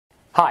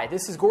Hi,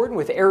 this is Gordon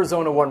with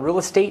Arizona One Real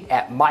Estate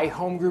at My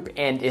Home Group,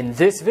 and in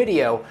this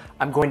video,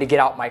 I'm going to get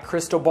out my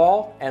crystal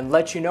ball and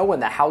let you know when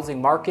the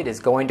housing market is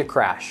going to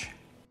crash.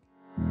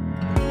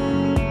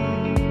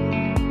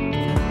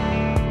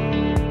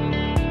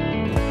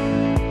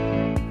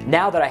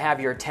 Now that I have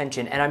your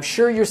attention, and I'm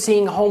sure you're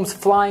seeing homes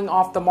flying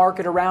off the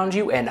market around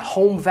you and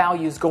home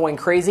values going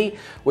crazy,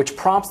 which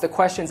prompts the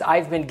questions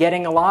I've been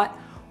getting a lot.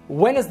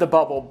 When is the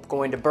bubble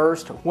going to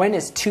burst? When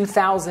is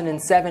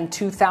 2007,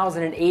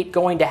 2008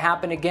 going to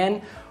happen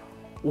again?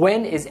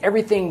 When is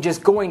everything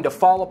just going to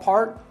fall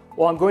apart?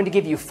 Well, I'm going to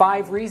give you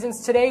 5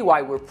 reasons today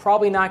why we're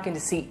probably not going to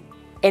see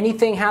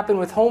anything happen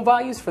with home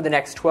values for the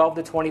next 12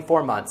 to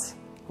 24 months.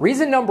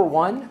 Reason number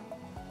 1,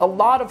 a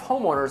lot of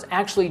homeowners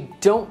actually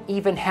don't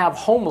even have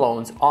home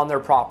loans on their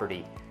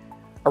property.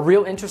 A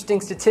real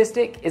interesting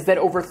statistic is that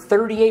over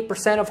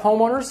 38% of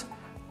homeowners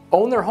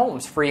own their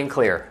homes free and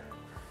clear.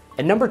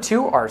 And number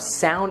 2 are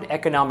sound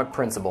economic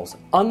principles.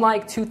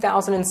 Unlike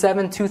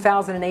 2007,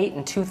 2008,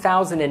 and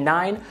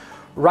 2009,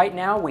 right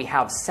now we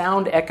have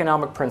sound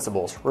economic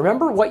principles.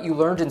 Remember what you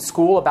learned in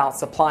school about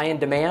supply and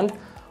demand?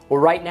 Well,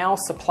 right now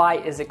supply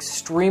is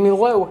extremely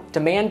low,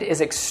 demand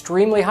is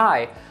extremely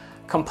high.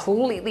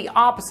 Completely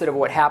opposite of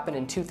what happened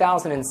in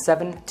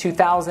 2007,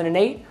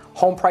 2008.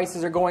 Home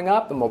prices are going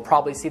up, and we'll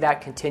probably see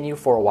that continue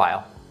for a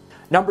while.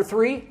 Number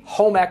 3,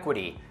 home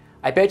equity.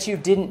 I bet you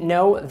didn't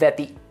know that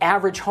the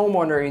average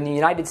homeowner in the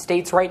United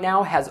States right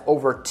now has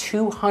over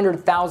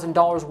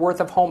 $200,000 worth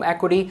of home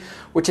equity,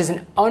 which is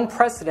an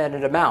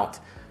unprecedented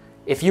amount.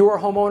 If you were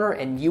a homeowner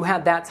and you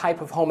had that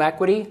type of home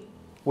equity,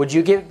 would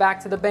you give it back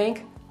to the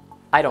bank?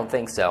 I don't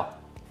think so.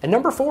 And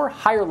number 4,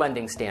 higher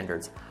lending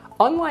standards.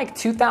 Unlike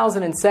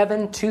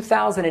 2007,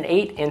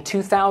 2008, and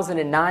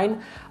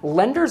 2009,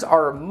 lenders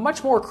are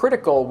much more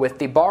critical with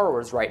the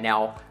borrowers right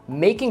now,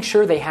 making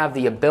sure they have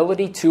the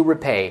ability to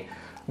repay.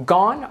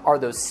 Gone are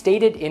those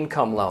stated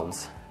income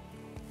loans.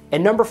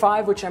 And number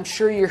 5, which I'm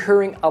sure you're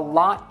hearing a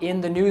lot in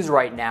the news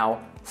right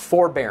now,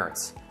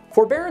 forbearance.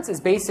 Forbearance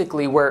is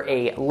basically where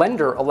a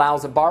lender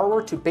allows a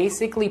borrower to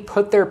basically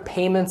put their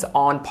payments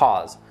on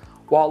pause.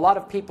 While a lot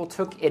of people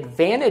took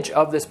advantage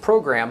of this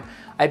program,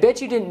 I bet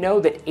you didn't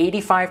know that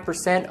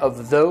 85%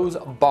 of those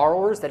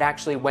borrowers that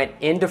actually went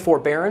into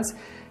forbearance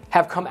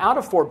have come out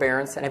of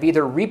forbearance and have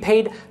either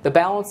repaid the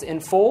balance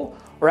in full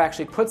or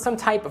actually put some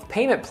type of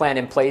payment plan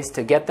in place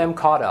to get them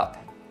caught up.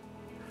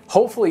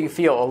 Hopefully you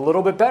feel a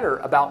little bit better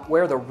about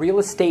where the real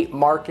estate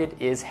market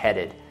is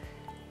headed.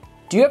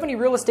 Do you have any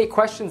real estate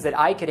questions that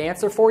I could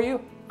answer for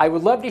you? I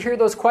would love to hear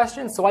those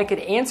questions so I could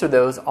answer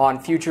those on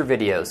future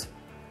videos.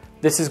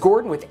 This is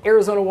Gordon with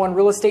Arizona One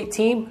Real Estate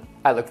Team.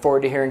 I look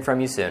forward to hearing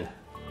from you soon.